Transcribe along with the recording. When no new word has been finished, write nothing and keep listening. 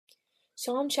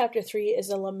Psalm chapter 3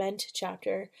 is a lament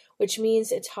chapter, which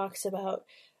means it talks about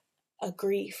a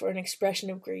grief or an expression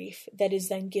of grief that is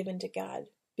then given to God,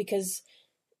 because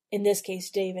in this case,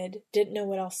 David didn't know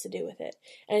what else to do with it.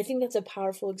 And I think that's a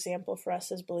powerful example for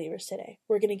us as believers today.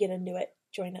 We're going to get into it.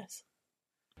 Join us.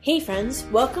 Hey friends,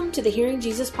 welcome to the Hearing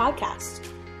Jesus podcast.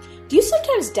 Do you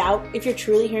sometimes doubt if you're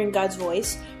truly hearing God's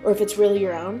voice or if it's really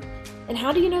your own? And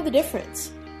how do you know the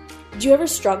difference? Do you ever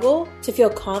struggle to feel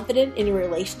confident in your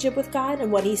relationship with God and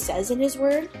what He says in His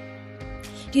Word?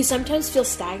 Do you sometimes feel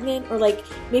stagnant or like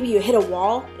maybe you hit a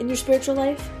wall in your spiritual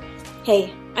life?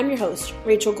 Hey, I'm your host,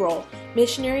 Rachel Grohl,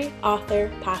 missionary, author,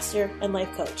 pastor, and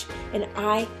life coach, and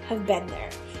I have been there.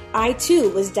 I too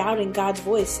was doubting God's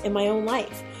voice in my own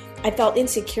life. I felt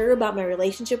insecure about my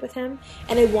relationship with Him,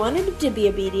 and I wanted to be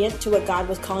obedient to what God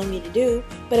was calling me to do,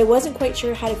 but I wasn't quite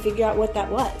sure how to figure out what that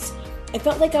was. I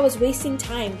felt like I was wasting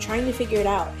time trying to figure it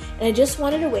out, and I just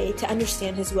wanted a way to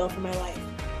understand His will for my life.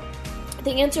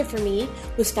 The answer for me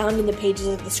was found in the pages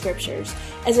of the scriptures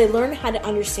as I learned how to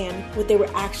understand what they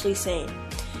were actually saying.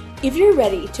 If you're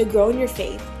ready to grow in your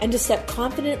faith and to step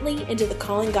confidently into the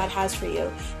calling God has for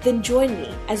you, then join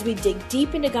me as we dig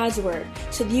deep into God's Word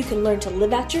so that you can learn to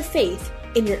live out your faith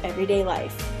in your everyday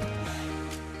life.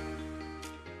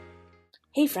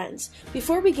 Hey friends,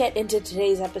 before we get into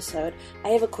today's episode, I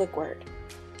have a quick word.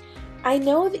 I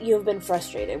know that you have been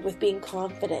frustrated with being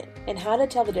confident in how to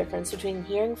tell the difference between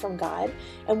hearing from God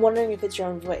and wondering if it's your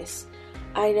own voice.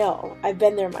 I know, I've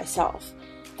been there myself.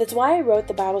 That's why I wrote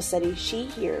the Bible study, She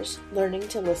Hears, Learning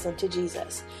to Listen to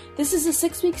Jesus. This is a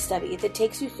 6-week study that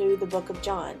takes you through the book of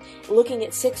John, looking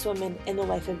at 6 women in the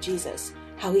life of Jesus,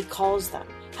 how He calls them,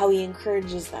 how He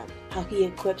encourages them, how He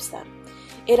equips them.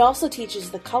 It also teaches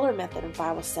the color method of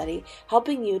Bible study,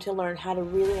 helping you to learn how to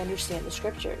really understand the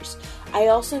scriptures. I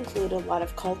also include a lot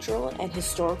of cultural and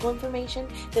historical information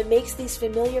that makes these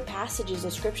familiar passages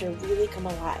of scripture really come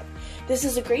alive. This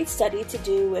is a great study to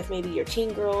do with maybe your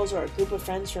teen girls or a group of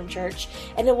friends from church,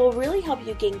 and it will really help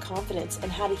you gain confidence in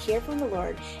how to hear from the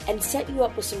Lord and set you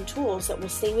up with some tools that will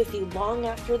stay with you long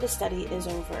after the study is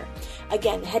over.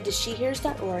 Again, head to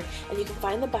shehears.org and you can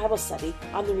find the Bible study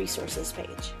on the resources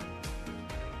page.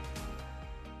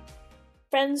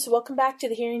 Friends, welcome back to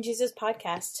the Hearing Jesus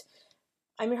podcast.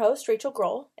 I'm your host, Rachel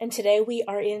Grohl, and today we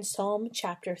are in Psalm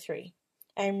chapter 3.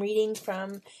 I'm reading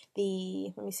from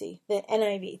the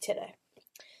NIV today.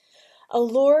 O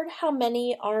Lord, how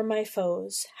many are my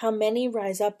foes? How many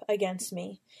rise up against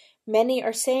me? Many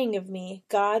are saying of me,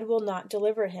 God will not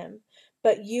deliver him.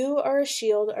 But you are a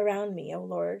shield around me, O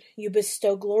Lord. You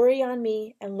bestow glory on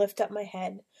me and lift up my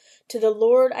head. To the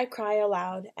Lord I cry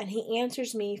aloud, and He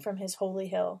answers me from His holy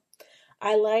hill.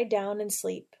 I lie down and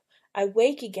sleep. I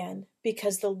wake again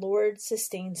because the Lord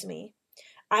sustains me.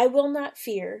 I will not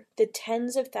fear the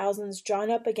tens of thousands drawn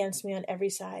up against me on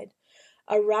every side.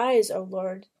 Arise, O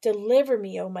Lord, deliver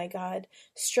me, O my God.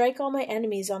 Strike all my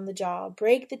enemies on the jaw,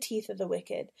 break the teeth of the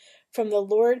wicked. From the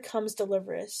Lord comes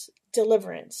deliverance.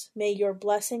 May your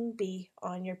blessing be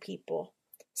on your people.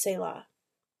 Selah.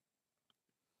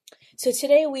 So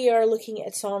today we are looking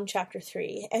at Psalm chapter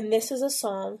 3, and this is a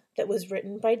psalm that was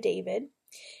written by David,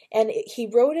 and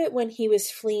he wrote it when he was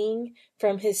fleeing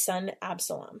from his son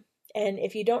Absalom. And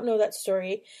if you don't know that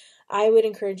story, I would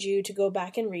encourage you to go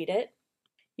back and read it.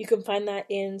 You can find that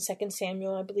in 2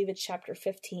 Samuel, I believe it's chapter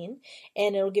 15,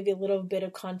 and it'll give you a little bit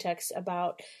of context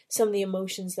about some of the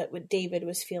emotions that David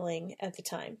was feeling at the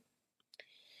time.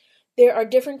 There are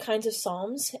different kinds of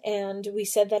psalms, and we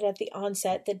said that at the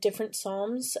onset that different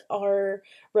psalms are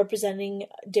representing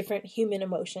different human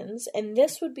emotions, and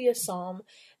this would be a psalm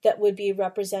that would be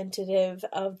representative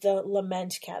of the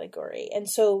lament category. And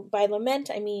so by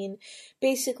lament, I mean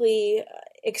basically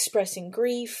expressing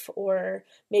grief or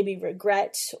maybe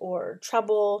regret or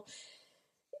trouble.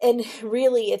 And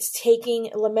really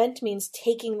lament means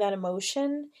taking that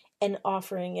emotion and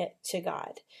offering it to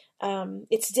God.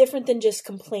 It's different than just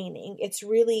complaining. It's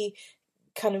really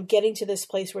kind of getting to this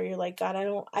place where you're like, God,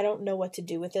 I don't know what to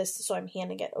do with this, so I'm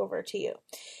handing it over to you.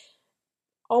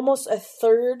 Almost a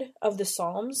third of the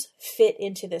Psalms fit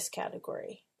into this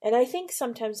category. And I think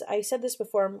sometimes, I said this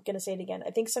before, I'm going to say it again, I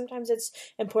think sometimes it's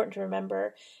important to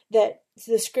remember that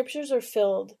the scriptures are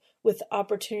filled with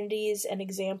opportunities and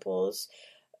examples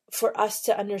for us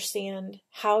to understand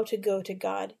how to go to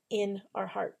God in our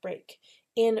heartbreak,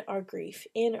 in our grief,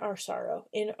 in our sorrow,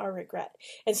 in our regret.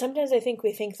 And sometimes we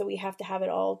think that we have to have it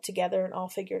all together and all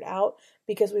figured out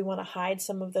because we want to hide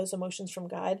some of those emotions from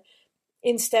God.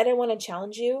 Instead, I want to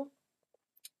challenge you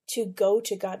to go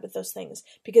to God with those things,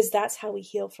 because that's how we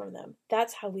heal from them.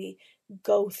 That's how we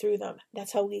go through them.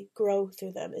 That's how we grow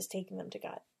through them, is taking them to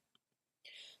God.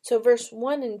 So verse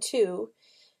 1 and 2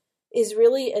 is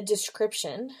really a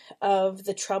description of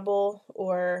the trouble,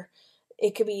 or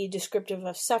it could be descriptive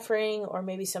of suffering or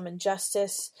maybe some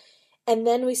injustice. And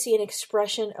then we see an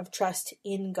expression of trust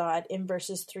in God in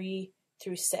verses 3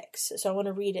 through 6. So I want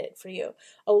to read it for you.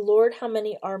 O Lord, how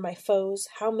many are my foes?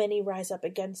 How many rise up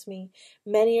against me?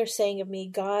 Many are saying of me,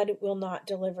 God will not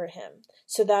deliver him.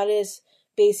 So that is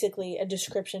basically a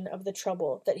description of the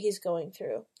trouble that he's going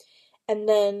through. And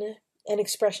then an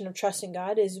expression of trust in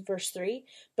God is verse 3.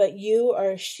 But you are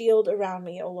a shield around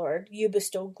me, O Lord. You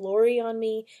bestow glory on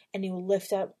me, and you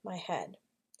lift up my head.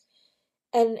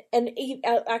 And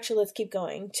actually, let's keep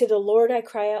going. To the Lord I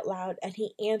cry out loud, and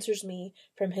he answers me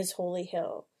from his holy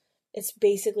hill. It's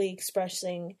basically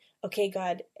expressing, okay,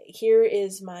 God, here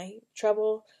is my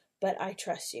trouble, but I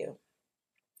trust you.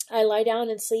 I lie down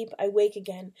and sleep, I wake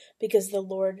again, because the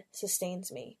Lord sustains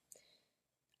me.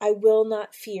 I will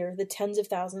not fear the tens of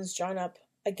thousands drawn up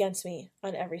against me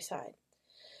on every side.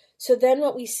 So then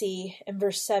what we see in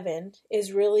verse 7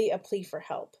 is really a plea for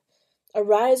help.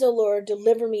 Arise, O Lord,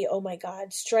 deliver me, O my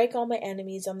God. Strike all my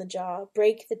enemies on the jaw,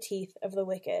 break the teeth of the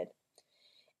wicked.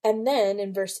 And then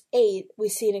in verse 8, we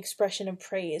see an expression of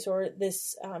praise, or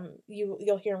this,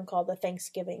 you'll hear him called the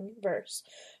Thanksgiving verse.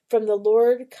 From the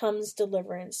Lord comes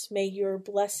deliverance. May your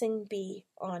blessing be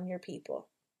on your people.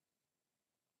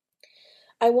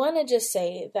 I want to just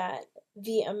say that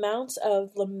the amounts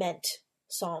of lament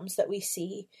psalms that we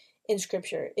see in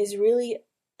Scripture is really,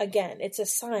 again, it's a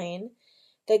sign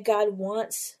that God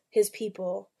wants his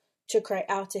people to cry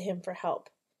out to him for help.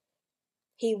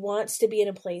 He wants to be in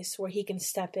a place where he can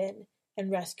step in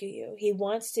and rescue you. He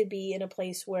wants to be in a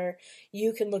place where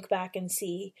you can look back and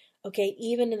see, okay,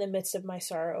 even in the midst of my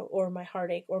sorrow or my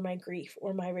heartache or my grief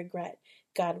or my regret,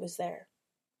 God was there.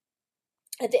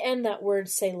 At the end, that word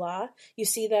Selah, you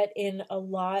see that in a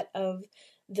lot of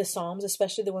the Psalms,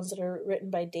 especially the ones that are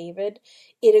written by David.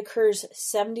 It occurs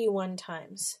 71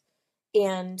 times.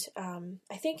 And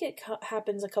I think it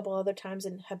happens a couple other times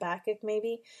in Habakkuk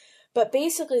maybe. But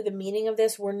basically the meaning of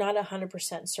this, we're not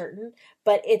 100% certain,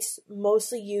 but it's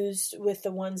mostly used with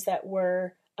the ones that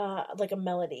were like a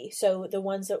melody. So the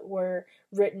ones that were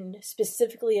written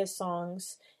specifically as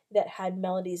songs that had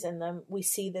melodies in them, we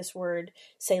see this word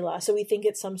Selah. So we think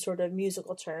it's some sort of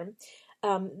musical term.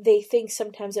 They think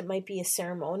sometimes it might be a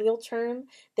ceremonial term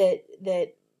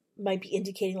that might be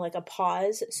indicating like a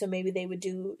pause. So maybe they would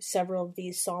do several of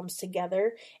these psalms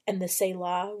together, and the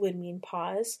Selah would mean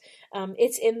pause.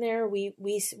 It's in there. We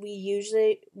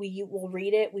will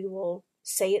read it. We will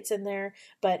say it's in there,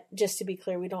 but just to be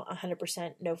clear, we don't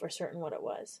 100% know for certain what it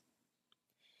was.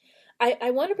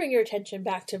 I want to bring your attention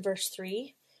back to verse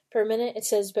 3 for a minute. It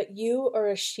says, but you are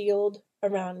a shield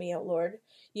around me, O Lord.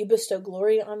 You bestow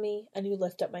glory on me, and you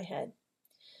lift up my head.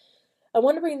 I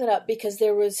want to bring that up because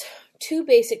there was two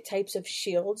basic types of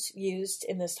shields used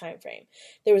in this time frame.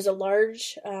 There was a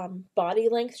large body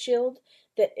length shield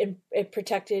that it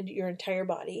protected your entire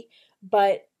body,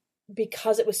 but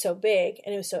because it was so big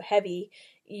and it was so heavy,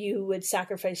 you would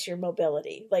sacrifice your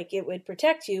mobility. Like it would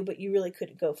protect you, but you really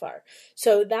couldn't go far.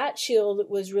 So that shield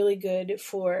was really good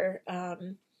for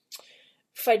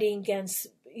fighting against,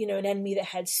 an enemy that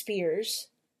had spears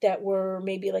that were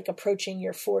maybe like approaching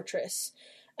your fortress.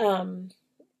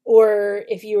 Or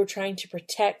if you were trying to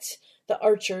protect the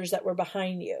archers that were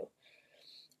behind you.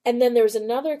 And then there was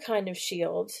another kind of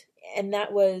shield, and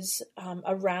that was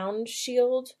a round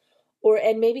shield,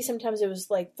 and maybe sometimes it was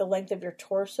like the length of your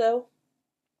torso.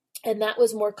 And that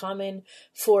was more common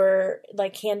for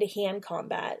like hand-to-hand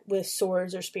combat with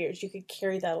swords or spears. You could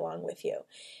carry that along with you.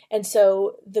 And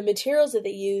so the materials that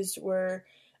they used were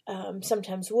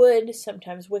sometimes wood,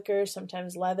 sometimes wicker,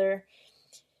 sometimes leather.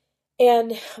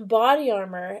 And body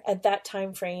armor at that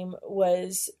time frame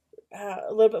was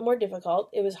a little bit more difficult.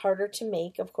 It was harder to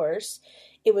make, of course.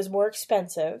 It was more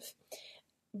expensive.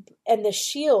 And the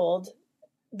shield,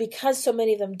 because so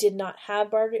many of them did not have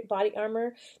body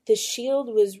armor, the shield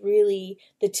was really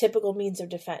the typical means of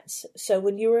defense. So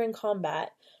when you were in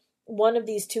combat, one of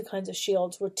these two kinds of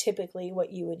shields were typically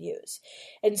what you would use.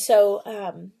 And so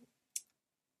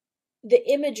the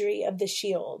imagery of the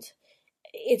shield,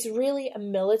 it's really a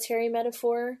military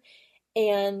metaphor,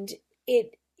 and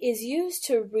it is used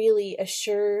to really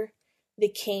assure the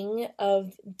king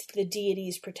of the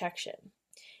deity's protection.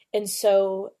 And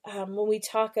so when we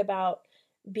talk about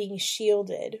being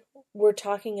shielded, we're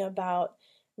talking about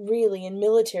really, in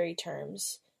military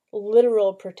terms,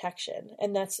 literal protection.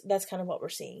 And that's kind of what we're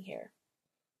seeing here.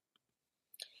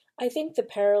 I think the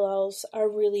parallels are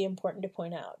really important to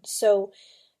point out. So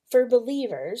for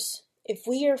believers, if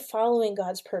we are following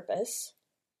God's purpose,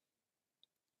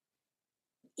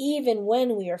 even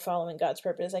when we are following God's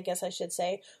purpose, I guess I should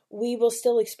say, we will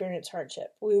still experience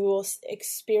hardship. We will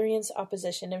experience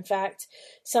opposition. In fact,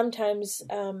 sometimes,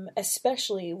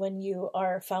 especially when you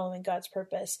are following God's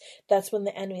purpose, that's when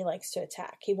the enemy likes to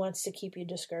attack. He wants to keep you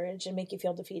discouraged and make you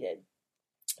feel defeated.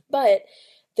 But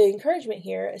the encouragement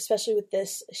here, especially with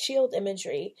this shield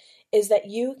imagery, is that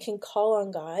you can call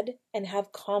on God and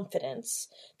have confidence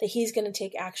that He's going to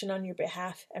take action on your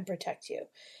behalf and protect you.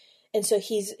 And so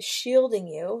He's shielding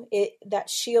you. That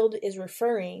shield is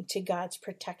referring to God's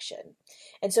protection.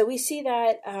 And so we see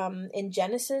that in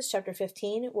Genesis chapter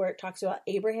 15, where it talks about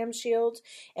Abraham's shield.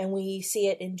 And we see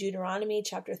it in Deuteronomy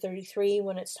chapter 33,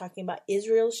 when it's talking about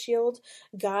Israel's shield.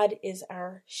 God is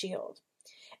our shield.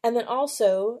 And then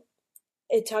also,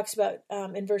 it talks about,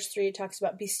 in verse 3, it talks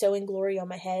about bestowing glory on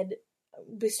my head,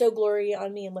 bestow glory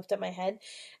on me and lift up my head.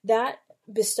 That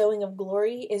bestowing of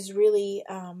glory is really,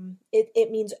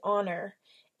 it means honor,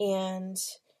 and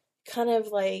kind of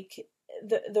like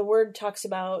the word talks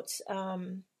about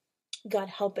God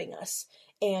helping us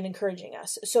and encouraging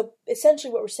us. So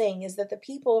essentially what we're saying is that the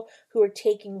people who are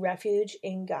taking refuge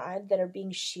in God, that are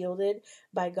being shielded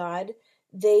by God,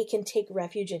 they can take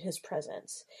refuge in His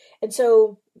presence. And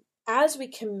so as we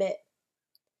commit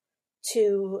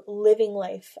to living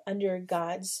life under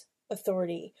God's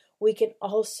authority, we can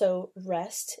also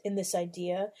rest in this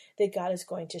idea that God is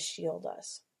going to shield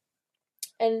us.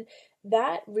 And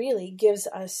that really gives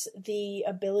us the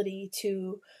ability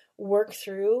to work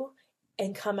through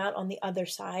and come out on the other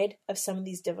side of some of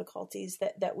these difficulties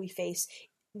that we face,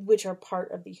 which are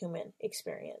part of the human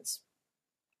experience.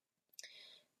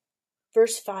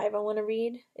 Verse 5, I want to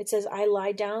read. It says, I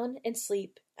lie down and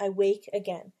sleep. I wake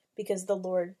again because the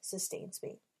Lord sustains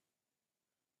me.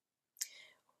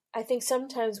 I think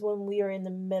sometimes when we are in the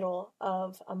middle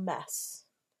of a mess,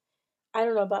 I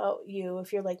don't know about you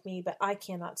if you're like me, but I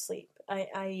cannot sleep.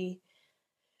 I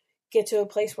get to a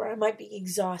place where I might be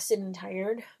exhausted and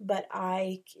tired, but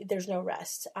there's no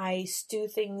rest. I stew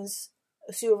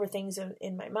over things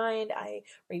in my mind. I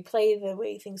replay the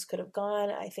way things could have gone.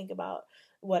 I think about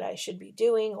what I should be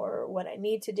doing or what I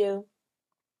need to do.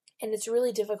 And it's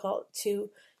really difficult to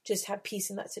just have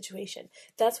peace in that situation.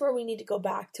 That's where we need to go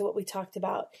back to what we talked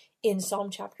about in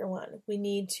Psalm chapter 1. We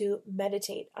need to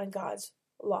meditate on God's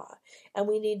law. And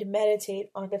we need to meditate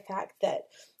on the fact that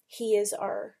He is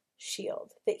our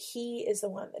shield, that He is the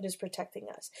one that is protecting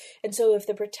us. And so if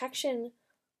the protection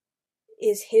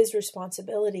is His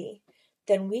responsibility,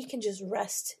 then we can just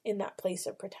rest in that place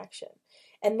of protection.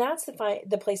 And that's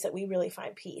the place that we really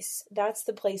find peace. That's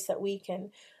the place that we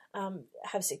can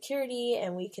have security,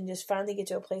 and we can just finally get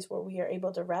to a place where we are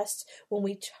able to rest when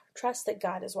we trust that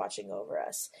God is watching over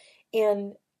us.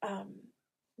 And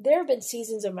there have been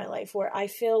seasons of my life where I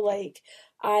feel like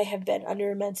I have been under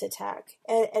immense attack.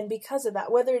 And because of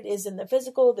that, whether it is in the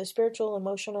physical, the spiritual,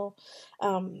 emotional,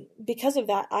 because of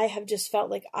that, I have just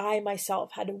felt like I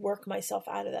myself had to work myself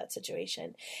out of that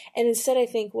situation. And instead, I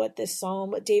think what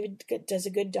David does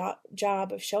a good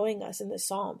job of showing us in this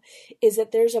psalm, is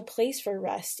that there's a place for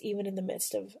rest even in the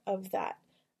midst of that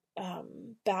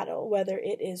battle, whether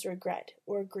it is regret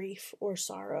or grief or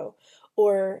sorrow,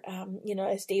 or,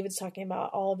 as David's talking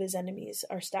about, all of his enemies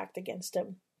are stacked against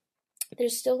him.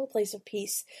 There's still a place of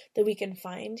peace that we can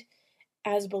find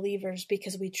as believers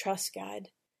because we trust God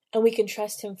and we can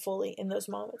trust Him fully in those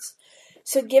moments.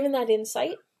 So given that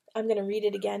insight, I'm going to read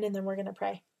it again and then we're going to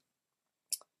pray.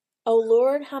 O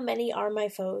Lord, how many are my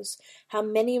foes? How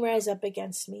many rise up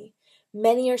against me?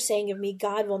 Many are saying of me,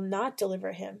 God will not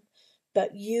deliver him,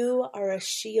 but you are a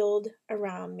shield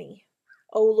around me.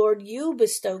 O Lord, you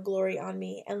bestow glory on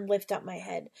me and lift up my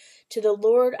head. To the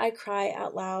Lord I cry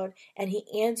out loud, and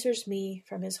He answers me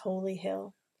from His holy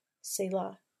hill.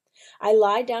 Selah. I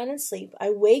lie down and sleep.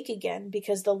 I wake again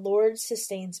because the Lord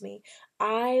sustains me.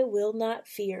 I will not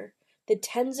fear the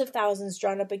tens of thousands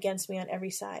drawn up against me on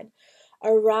every side.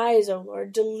 Arise, O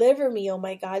Lord, deliver me, O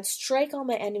my God. Strike all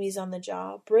my enemies on the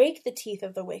jaw. Break the teeth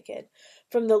of the wicked.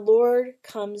 From the Lord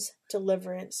comes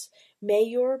deliverance. May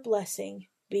your blessing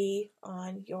be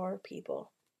on your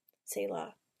people.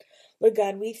 Selah. Lord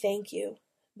God, we thank you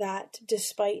that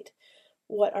despite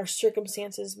what our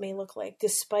circumstances may look like,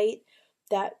 despite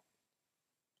that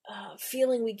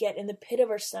feeling we get in the pit of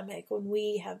our stomach when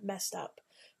we have messed up,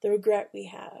 the regret we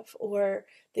have, or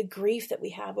the grief that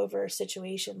we have over a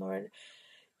situation, Lord,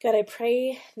 God, I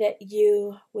pray that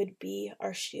you would be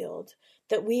our shield,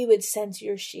 that we would sense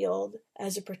your shield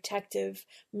as a protective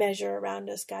measure around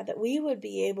us, God, that we would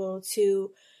be able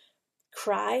to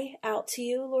cry out to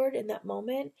you, Lord, in that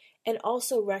moment, and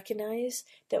also recognize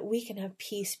that we can have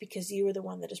peace because you are the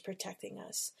one that is protecting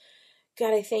us.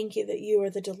 God, I thank you that you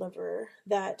are the deliverer,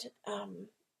 that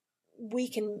we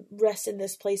can rest in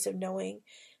this place of knowing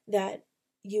that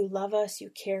you love us, you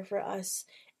care for us,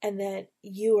 and that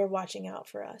you are watching out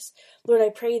for us. Lord, I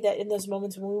pray that in those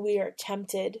moments when we are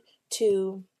tempted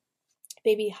to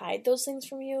maybe hide those things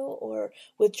from you or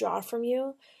withdraw from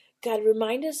you, God,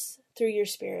 remind us through your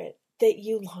Spirit that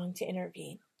you long to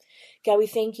intervene. God, we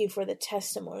thank you for the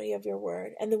testimony of your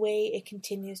word and the way it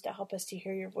continues to help us to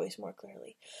hear your voice more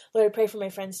clearly. Lord, I pray for my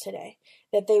friends today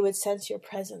that they would sense your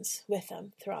presence with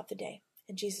them throughout the day.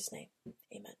 In Jesus' name,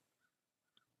 amen.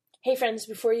 Hey friends,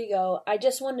 before you go, I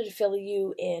just wanted to fill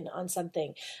you in on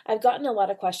something. I've gotten a lot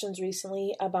of questions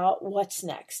recently about what's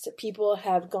next. People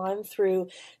have gone through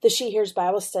the She Hears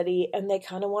Bible study and they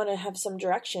kind of want to have some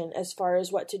direction as far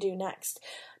as what to do next.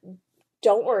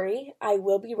 Don't worry, I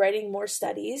will be writing more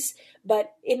studies,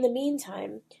 but in the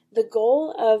meantime, the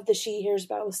goal of the She Hears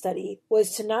Bible study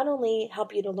was to not only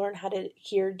help you to learn how to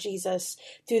hear Jesus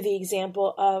through the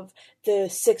example of the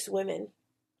 6 women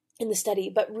in the study,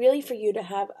 but really for you to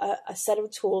have a set of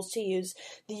tools to use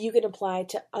that you can apply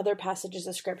to other passages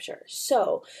of scripture.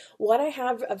 So what I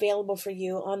have available for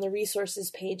you on the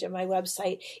resources page of my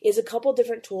website is a couple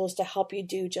different tools to help you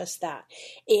do just that.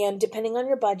 And depending on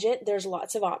your budget, there's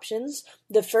lots of options.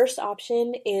 The first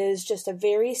option is just a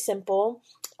very simple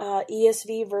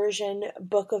ESV version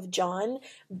Book of John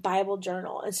Bible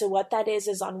journal. And so what that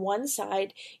is on one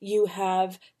side, you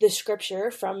have the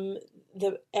scripture from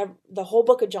the whole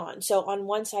book of John. So on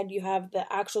one side, you have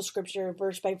the actual scripture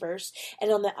verse by verse,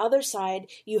 and on the other side,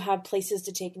 you have places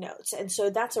to take notes. And so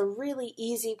that's a really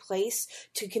easy place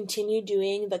to continue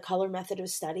doing the color method of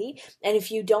study. And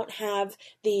if you don't have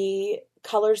the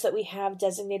colors that we have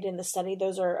designated in the study,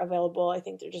 those are available. I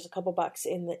think they're just a couple bucks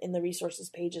in the resources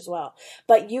page as well.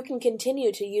 But you can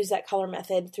continue to use that color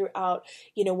method throughout,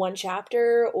 one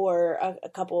chapter or a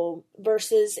couple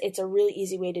verses. It's a really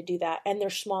easy way to do that. And they're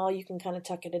small. You can kind of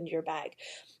tuck it into your bag.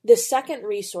 The second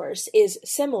resource is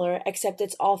similar, except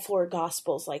it's all 4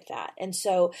 gospels like that. And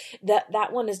so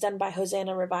that one is done by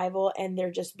Hosanna Revival, and they're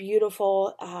just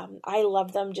beautiful. I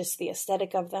love them, just the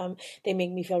aesthetic of them. They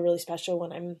make me feel really special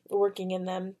when I'm working in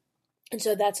them. And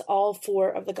so that's all 4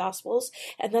 of the Gospels,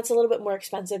 and that's a little bit more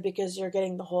expensive because you're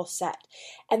getting the whole set.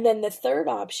 And then the third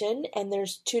option, and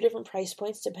there's 2 different price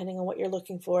points depending on what you're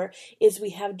looking for, is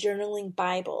we have journaling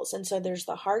Bibles. And so there's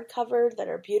the hardcover that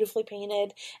are beautifully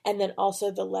painted, and then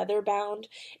also the leather bound.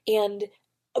 And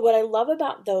what I love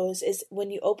about those is when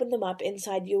you open them up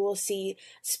inside, you will see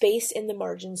space in the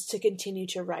margins to continue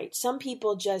to write. Some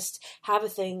people just have a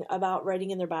thing about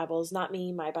writing in their Bibles. Not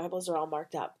me. My Bibles are all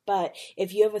marked up. But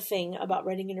if you have a thing about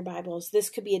writing in your Bibles, this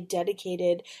could be a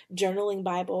dedicated journaling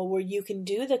Bible where you can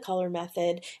do the color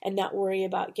method and not worry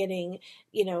about getting,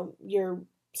 your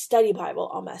study Bible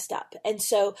all messed up. And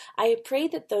so I pray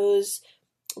that those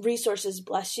resources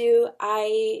bless you.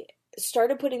 I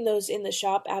started putting those in the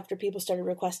shop after people started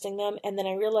requesting them, and then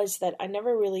I realized that I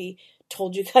never really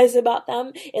told you guys about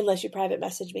them unless you private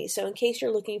message me. So in case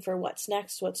you're looking for what's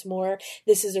next, what's more,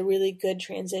 this is a really good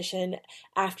transition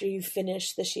after you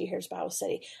finish the She Hears Bible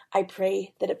study. I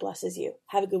pray that it blesses you.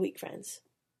 Have a good week, friends.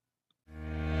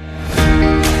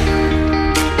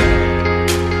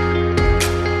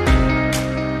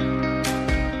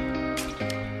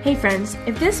 Hey friends,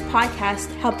 if this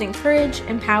podcast helped encourage,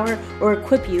 empower, or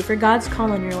equip you for God's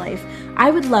call on your life, I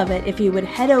would love it if you would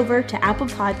head over to Apple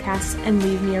Podcasts and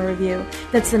leave me a review.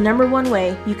 That's the #1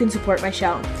 way you can support my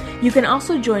show. You can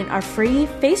also join our free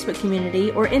Facebook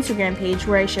community or Instagram page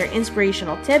where I share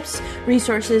inspirational tips,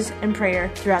 resources, and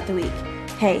prayer throughout the week.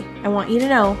 Hey, I want you to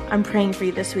know I'm praying for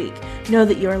you this week. Know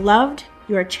that you are loved,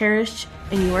 you are cherished,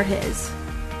 and you are His.